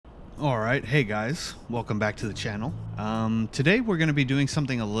Alright, hey guys, welcome back to the channel. Today we're going to be doing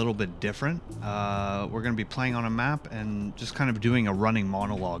something a little bit different. We're going to be playing on a map and just kind of doing a running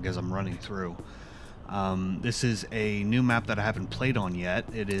monologue as I'm running through. This is a new map that I haven't played on yet.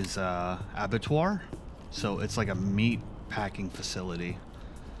 It is Abattoir, so it's like a meat packing facility.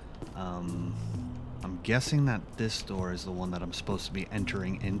 I'm guessing that this door is the one that I'm supposed to be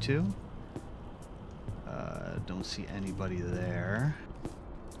entering into. Don't see anybody there.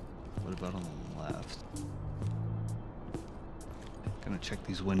 What about on the left? Gonna check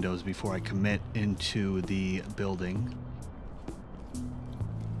these windows before I commit into the building.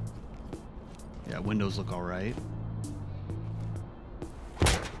 Yeah, windows look all right.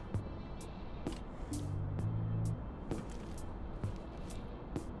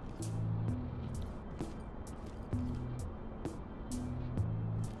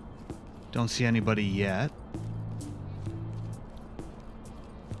 Don't see anybody yet.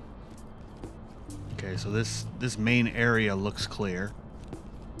 Okay, so this main area looks clear.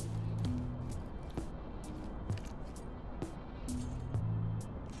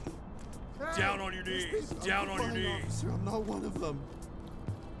 Down on your knees! Down on your knees! Officer, I'm not one of them.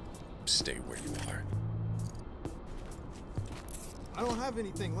 Stay where you are. I don't have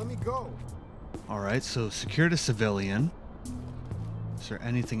anything. Let me go. Alright, so secured a civilian. Is there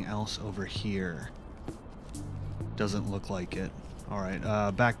anything else over here? Doesn't look like it. Alright,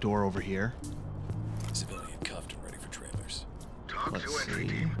 back door over here. Civilian cuffed and ready for trailers. Talk Let's to entry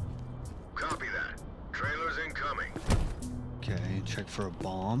see. team. Copy that. Trailers incoming. Okay, check for a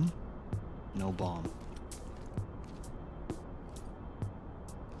bomb. No bomb.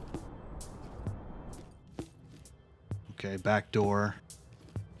 Okay, back door.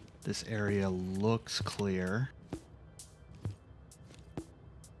 This area looks clear.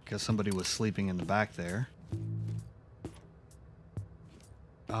 Guess somebody was sleeping in the back there.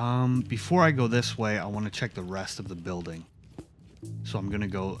 Before I go this way, I want to check the rest of the building. So I'm gonna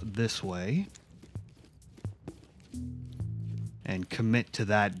go this way and commit to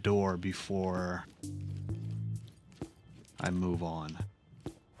that door before I move on.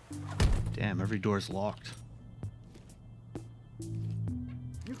 Damn, every door's locked.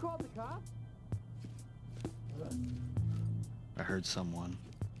 You called the cops? I heard someone.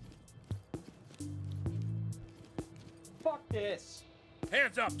 Fuck this!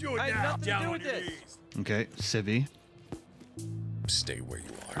 Hands up! Do it I had now! nothing to Down do on with your this. knees! Okay, civvy. Stay where you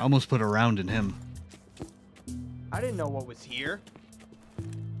I are. almost put a round in him. I didn't know what was here.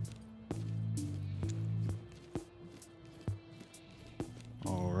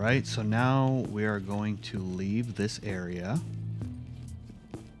 Alright, so now we are going to leave this area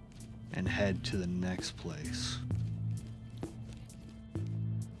and head to the next place.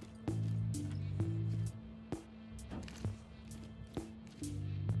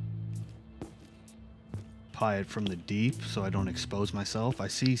 Pie it from the deep so I don't expose myself. I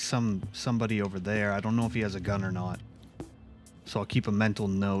see somebody over there. I don't know if he has a gun or not. So I'll keep a mental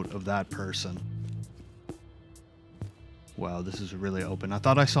note of that person. Wow, this is really open. I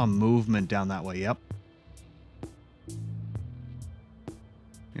thought I saw movement down that way. Yep.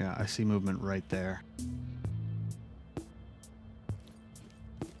 Yeah, I see movement right there.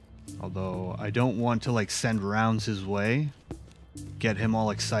 Although I don't want to like send rounds his way, get him all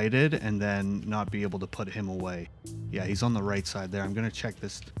excited, and then not be able to put him away. Yeah, he's on the right side there. I'm gonna check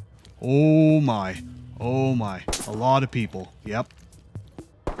this. Oh my. Oh my. A lot of people. Yep.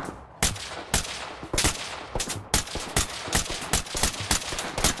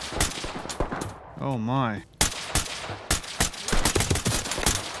 Oh my.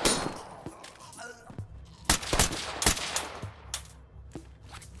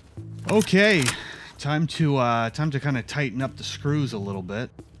 Okay, time to kind of tighten up the screws a little bit.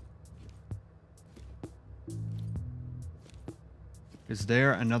 Is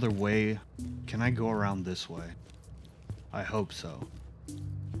there another way? Can I go around this way? I hope so.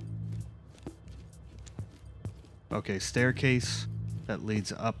 Okay, staircase that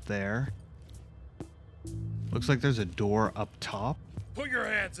leads up there. Looks like there's a door up top. Put your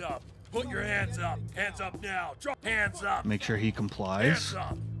hands up! Put your hands up! Hands up now! Drop hands up! Make sure he complies. Hands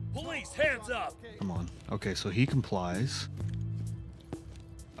up! Police, hands up! Come on. Okay, so he complies.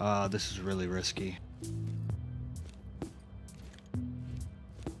 This is really risky.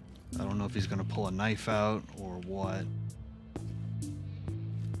 I don't know if he's gonna pull a knife out or what.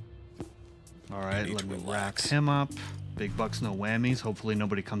 Alright, You need let to me wrap relax. him up. Big bucks, no whammies. Hopefully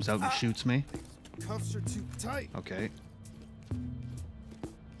nobody comes out and shoots me. Cuffs are too tight. Okay.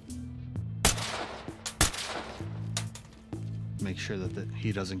 Make sure that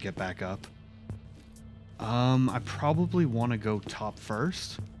he doesn't get back up. I probably want to go top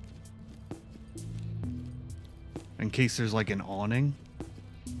first. In case there's like an awning,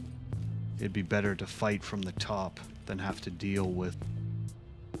 it'd be better to fight from the top than have to deal with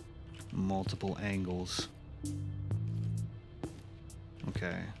multiple angles.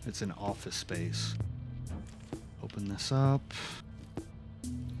 Okay, it's an office space. Open this up.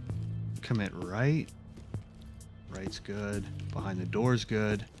 Commit right. Right's good. Behind the door's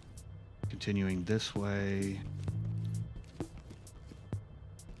good. Continuing this way.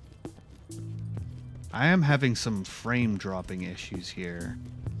 I am having some frame dropping issues here.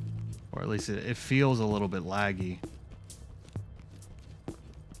 Or at least it feels a little bit laggy.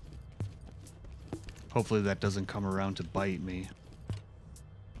 Hopefully that doesn't come around to bite me.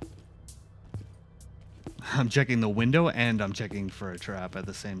 I'm checking the window and I'm checking for a trap at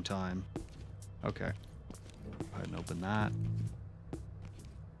the same time. Okay. Go ahead and open that.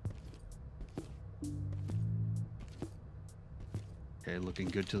 Okay, looking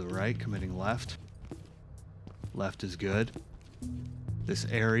good to the right, committing left. Left is good. This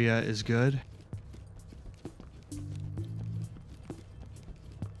area is good.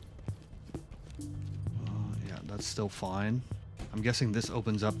 Yeah, that's still fine. I'm guessing this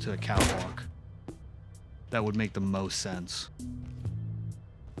opens up to a catwalk. That would make the most sense.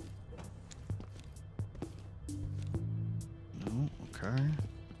 No, okay.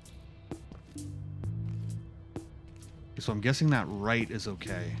 So I'm guessing that right is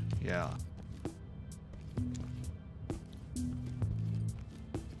okay. Yeah.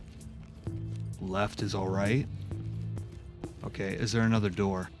 Left is all right. Okay, is there another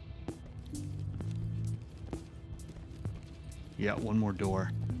door? Yeah, one more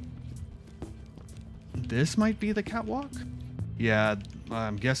door. This might be the catwalk? Yeah,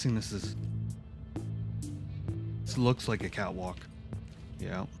 I'm guessing this is... This looks like a catwalk.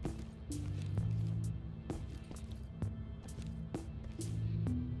 Yeah.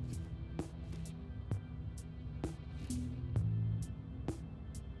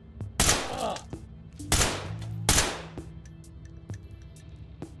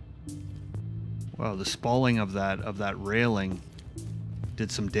 Wow, the spalling of that railing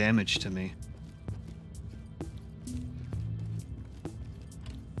did some damage to me.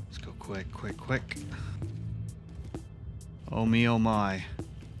 Let's go quick, quick, quick. Oh me, oh my.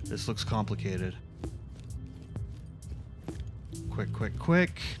 This looks complicated. Quick, quick,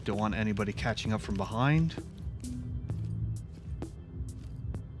 quick. Don't want anybody catching up from behind.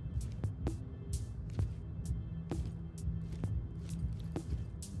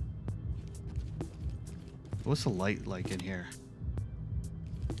 What's the light like in here?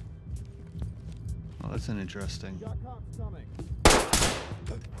 Oh, that's an interesting. Got cops coming.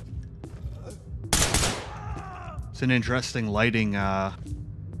 It's an interesting lighting,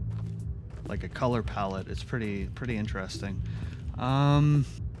 like a color palette. It's pretty interesting. I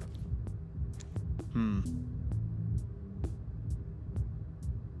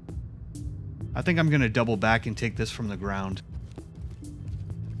think I'm gonna double back and take this from the ground.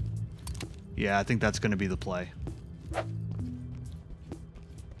 Yeah, I think that's gonna be the play.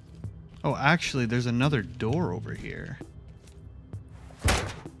 Oh, actually, there's another door over here.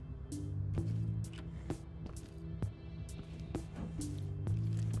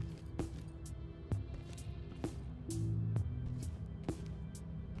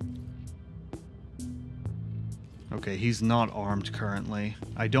 Okay, he's not armed currently.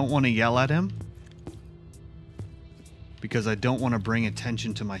 I don't want to yell at him because I don't want to bring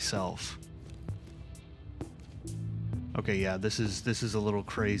attention to myself. Okay, yeah, this is a little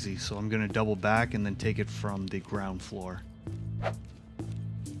crazy, so I'm gonna double back and then take it from the ground floor.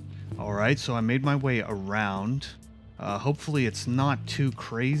 Alright, so I made my way around. Hopefully it's not too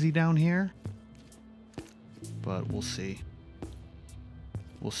crazy down here, but we'll see.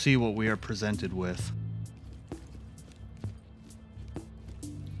 We'll see what we are presented with.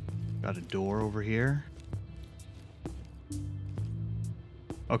 Got a door over here.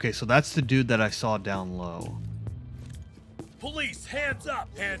 Okay, so that's the dude that I saw down low. Police, hands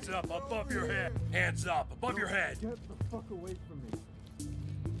up! Hands up above your head! Hands up above your head! Get the fuck away from me.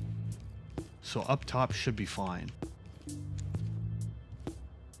 So up top should be fine.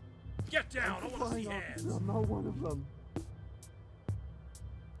 Get down! I want to see Flying hands! officer, I'm not one of them.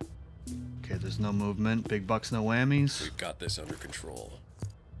 Okay, there's no movement. Big bucks, no whammies. We've got this under control.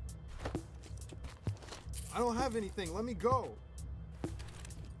 I don't have anything. Let me go.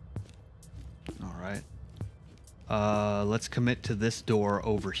 All right. Let's commit to this door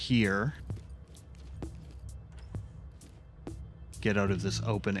over here. Get out of this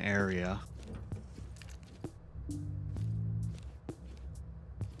open area.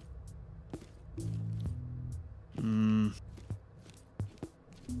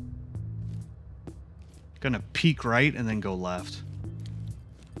 Gonna peek right and then go left.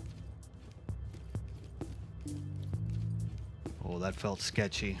 Oh, that felt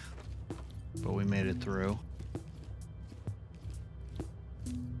sketchy. But we made it through.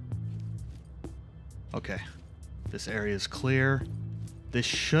 Okay. This area is clear. This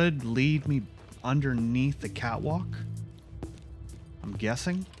should lead me underneath the catwalk. I'm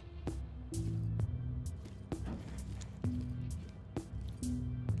guessing.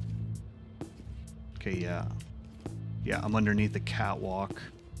 Okay, yeah. Yeah, I'm underneath the catwalk.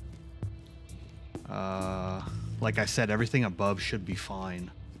 Like I said, everything above should be fine.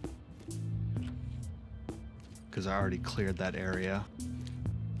 Because I already cleared that area.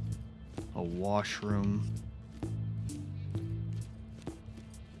 A washroom.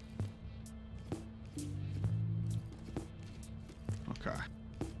 Okay.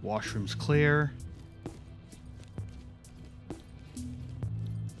 Washroom's clear.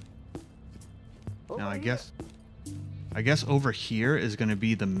 Now I guess over here is going to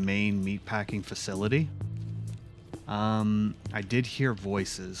be the main meatpacking facility. I did hear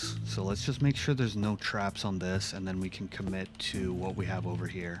voices, so let's just make sure there's no traps on this, and then we can commit to what we have over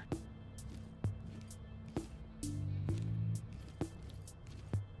here.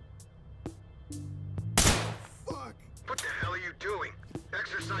 Fuck! What the hell are you doing?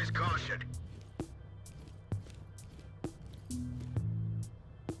 Exercise caution.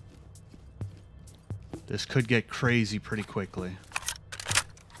 This could get crazy pretty quickly.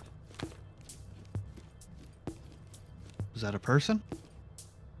 Is that a person?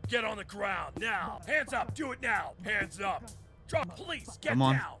 Get on the ground now. Hands up. Do it now. Hands up. Drop. Police. Get Come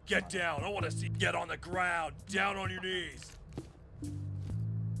on. down. Get down. I want to see. Get on the ground. Down on your knees.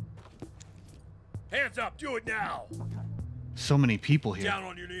 Hands up. Do it now. So many people here. Down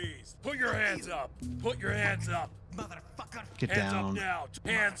on your knees. Put your hands up. Put your hands up. Get Hands down. up now.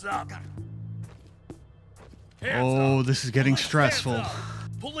 Hands up. Hands Oh, up. this is getting Hands stressful. up.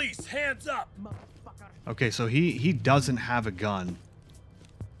 Police, hands up. Okay, so he doesn't have a gun.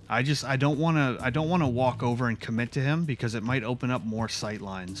 I don't want to walk over and commit to him because it might open up more sight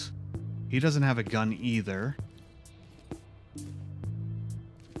lines. He doesn't have a gun either.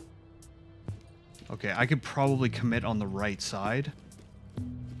 Okay, I could probably commit on the right side.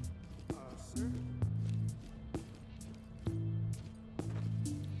 Sir?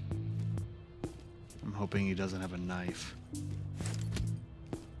 I'm hoping he doesn't have a knife.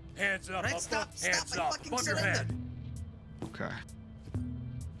 Hands up. Right, Above, stop, hands stop, I up. fucking Above your surrender. head. Okay.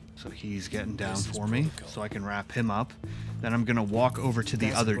 So he's getting down This is for me, protocol. so I can wrap him up. Then I'm gonna walk over to the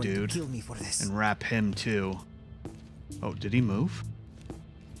Guys are other going to dude kill me for this. and wrap him too. Oh, did he move?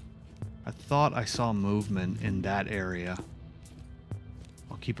 I thought I saw movement in that area.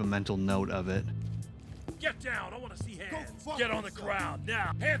 I'll keep a mental note of it. Get down. I want to see hands. fuck Get on the yourself. ground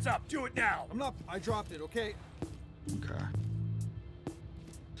now. Hands up. Do it now. I'm not. I dropped it, okay? Okay.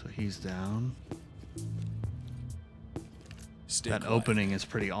 So he's down. That opening is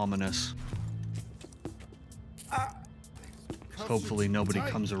pretty ominous. Cuffs Hopefully are too nobody tight.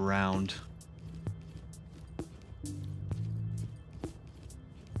 comes around.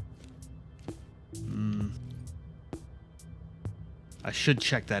 I should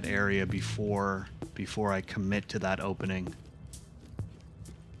check that area before I commit to that opening.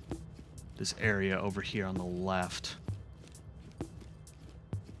 This area over here on the left.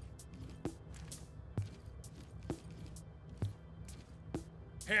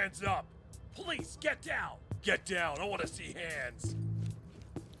 Hands up. Police, get down. Get down. I want to see hands.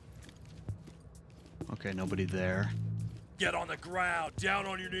 Okay, nobody there. Get on the ground. Down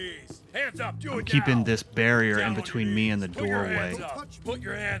on your knees. Hands up. Do I'm it keeping now. this barrier Down in on your between me and the knees. Put your doorway. hands Don't up. touch me. Put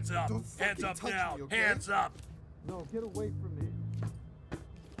your hands up. Don't Hands fucking up touch now. me, okay? Hands up. No, get away from me.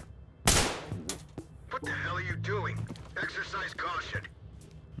 What the hell are you doing? Exercise caution.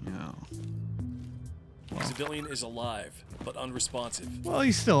 No. Civilian is alive, but unresponsive. Well,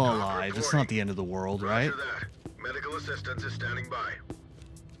 he's still alive. It's not the end of the world, right? Roger that. Medical assistance is standing by.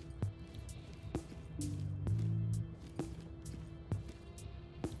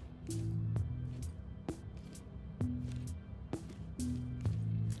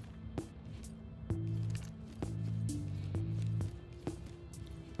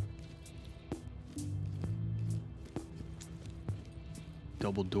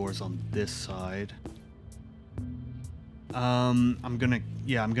 Double doors on this side. I'm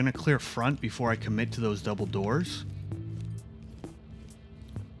gonna clear front before I commit to those double doors.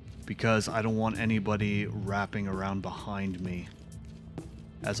 Because I don't want anybody wrapping around behind me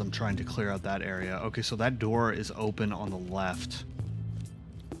as I'm trying to clear out that area. Okay, so that door is open on the left.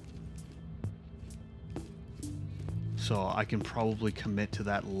 So I can probably commit to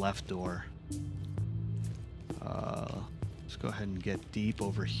that left door. Let's go ahead and get deep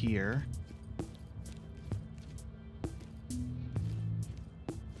over here.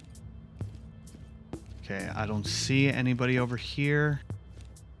 Okay, I don't see anybody over here.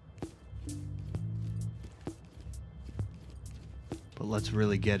 But let's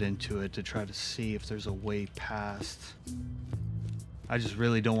really get into it to try to see if there's a way past. I just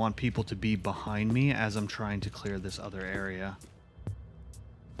really don't want people to be behind me as I'm trying to clear this other area.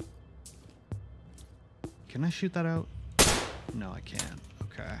 Can I shoot that out? No, I can't.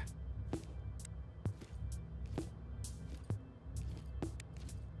 Okay.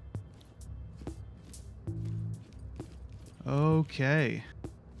 Okay.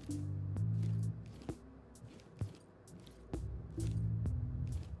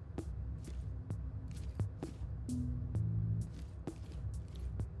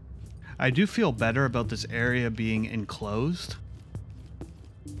 I do feel better about this area being enclosed.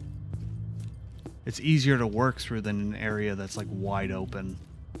 It's easier to work through than an area that's like wide open.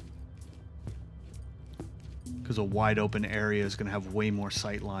 Because a wide open area is going to have way more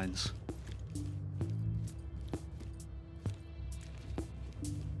sight lines.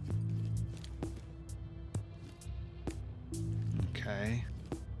 Okay.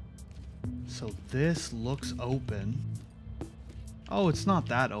 So this looks open. Oh, it's not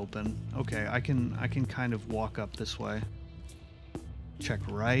that open. Okay, I can kind of walk up this way. Check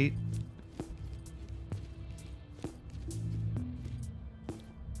right.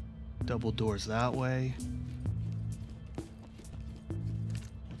 Double doors that way.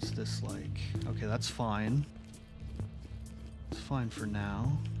 What's this like? Okay, that's fine. It's fine for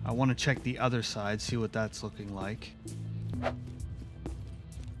now. I want to check the other side, see what that's looking like.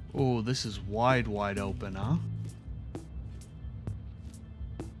 Oh, this is wide open, huh?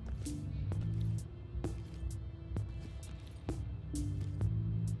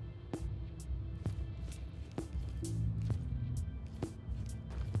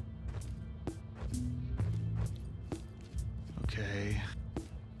 Okay.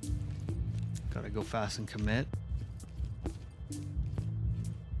 Gotta go fast and commit.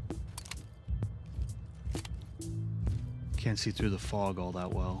 Can't see through the fog all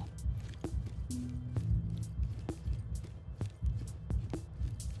that well.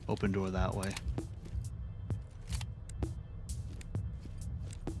 Open door that way.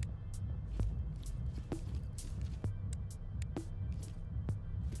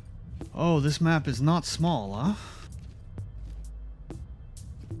 Oh, this map is not small, huh?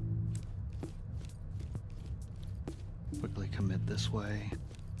 Quickly commit this way.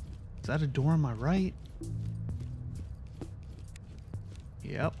 Is that a door on my right?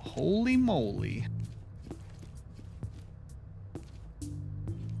 Yep, holy moly.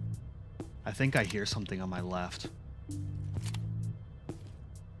 I think I hear something on my left.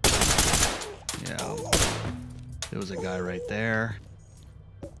 Yeah. There was a guy right there.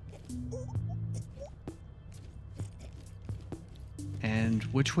 And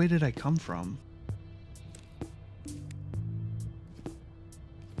which way did I come from?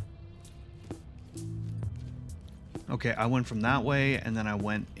 Okay, I went from that way and then I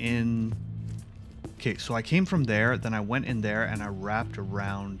went in. Okay, so I came from there, then I went in there and I wrapped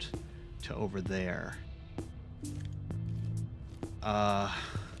around to over there.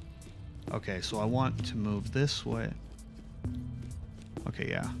 Okay, so I want to move this way. Okay,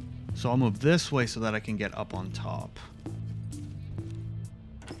 yeah. So I'll move this way so that I can get up on top.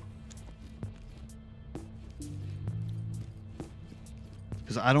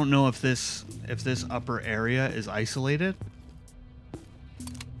 Because I don't know if this upper area is isolated.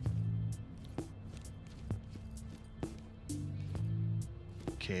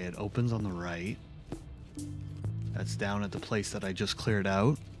 Okay, it opens on the right. That's down at the place that I just cleared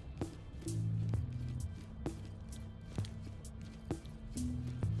out.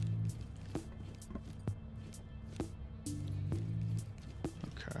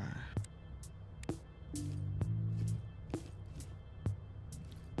 Okay.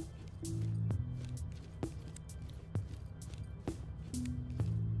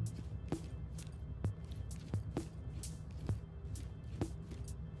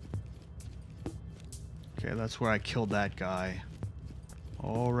 Okay, that's where I killed that guy.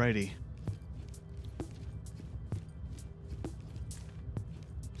 Alrighty.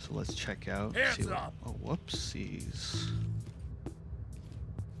 So let's check out. Hands up! Oh, whoopsies.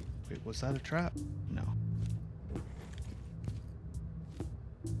 Wait, was that a trap? No.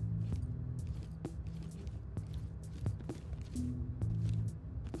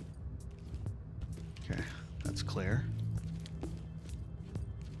 Okay, that's clear.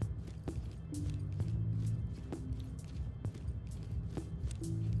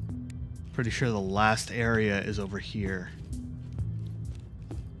 Pretty sure the last area is over here.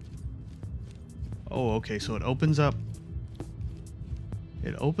 Oh, okay, so it opens up.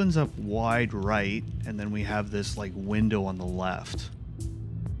 It opens up wide right, and then we have this like window on the left.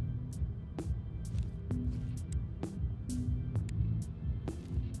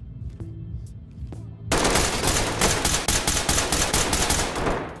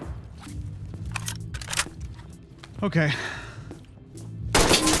 Okay.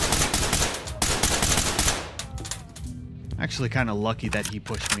 Actually kind of lucky that he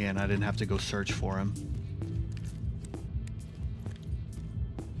pushed me in. I didn't have to go search for him.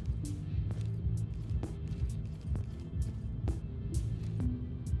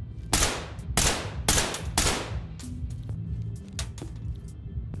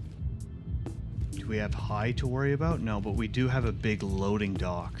 Do we have high to worry about? No, but we do have a big loading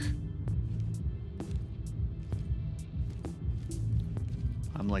dock.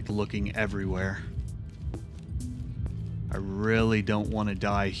 I'm like looking everywhere. I really don't want to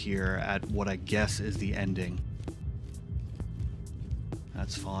die here at what I guess is the ending.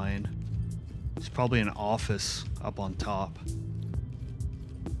 That's fine. It's probably an office up on top.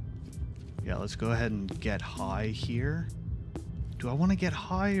 Yeah, let's go ahead and get high here. Do I want to get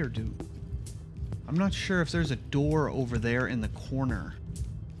high or do... I'm not sure if there's a door over there in the corner.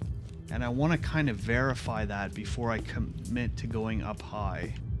 And I want to kind of verify that before I commit to going up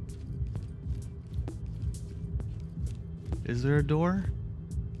high. Is there a door?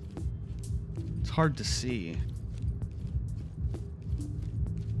 It's hard to see.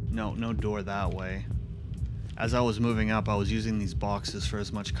 No, no door that way. As I was moving up, I was using these boxes for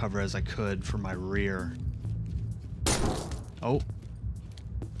as much cover as I could for my rear. Oh.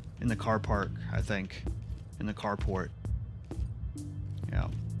 In the car park, I think. In the carport. Yeah.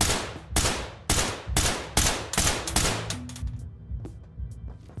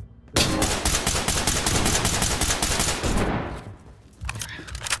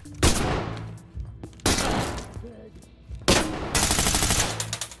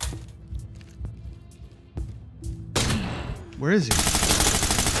 Where is he?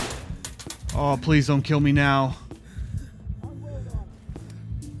 Oh, please don't kill me now.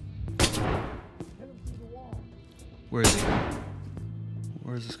 Where is he?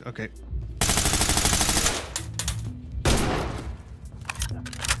 Where is this? Okay.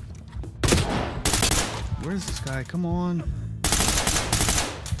 Where is this guy? Come on.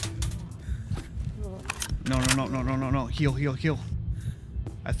 No, no, no, no, no, no, no. Heal, heal, heal.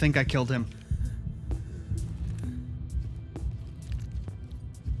 I think I killed him.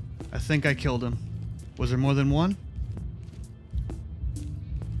 I think I killed him. Was there more than one?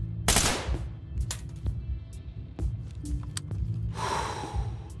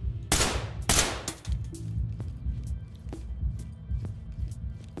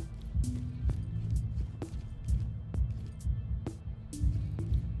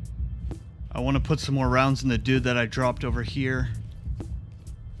 I want to put some more rounds in the dude that I dropped over here.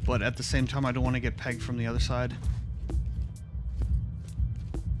 But at the same time, I don't want to get pegged from the other side.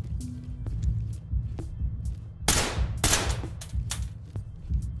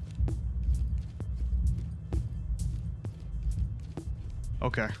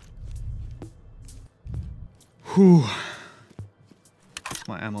 Okay. Whew. What's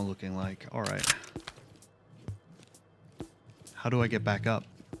my ammo looking like? Alright. How do I get back up?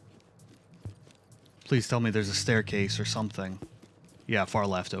 Please tell me there's a staircase or something. Yeah, far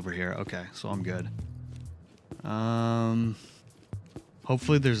left over here. Okay, so I'm good.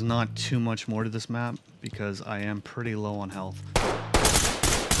 Hopefully there's not too much more to this map because I am pretty low on health.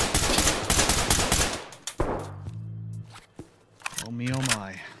 Oh me, oh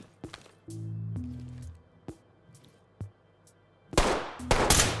my.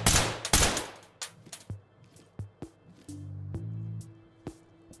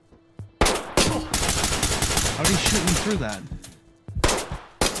 How did he shoot me through that?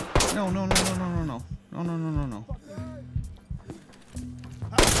 No, no, no, no, no, no, no. No, no, no, no, no.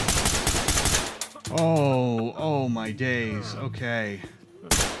 Oh, oh my days. Okay.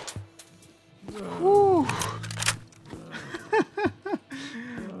 Whew.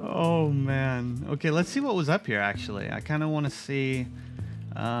 Oh man. Okay, let's see what was up here actually. I kind of want to see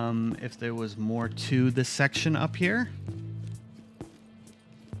if there was more to this section up here.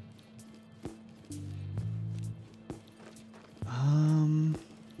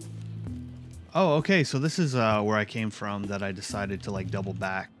 Oh, okay, so this is where I came from that I decided to like double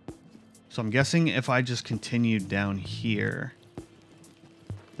back. So I'm guessing if I just continued down here,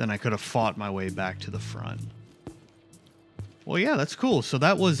 then I could have fought my way back to the front. Well, yeah, that's cool. So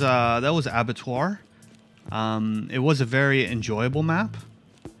that was Abattoir. It was a very enjoyable map.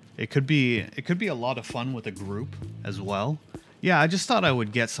 it could be a lot of fun with a group as well. Yeah, I just thought I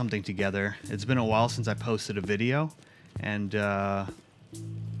would get something together. It's been a while since I posted a video, and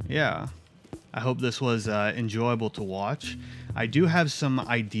yeah, I hope this was enjoyable to watch. I do have some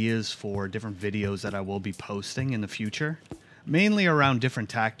ideas for different videos that I will be posting in the future, mainly around different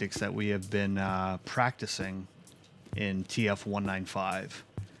tactics that we have been practicing in TF195.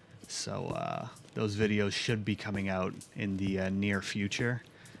 So those videos should be coming out in the near future.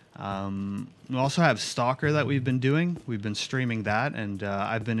 We also have Stalker that we've been doing. We've been streaming that, and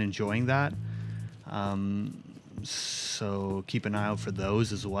I've been enjoying that. So keep an eye out for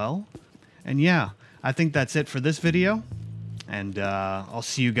those as well. And yeah, I think that's it for this video, and I'll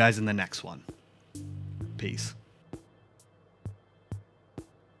see you guys in the next one. Peace.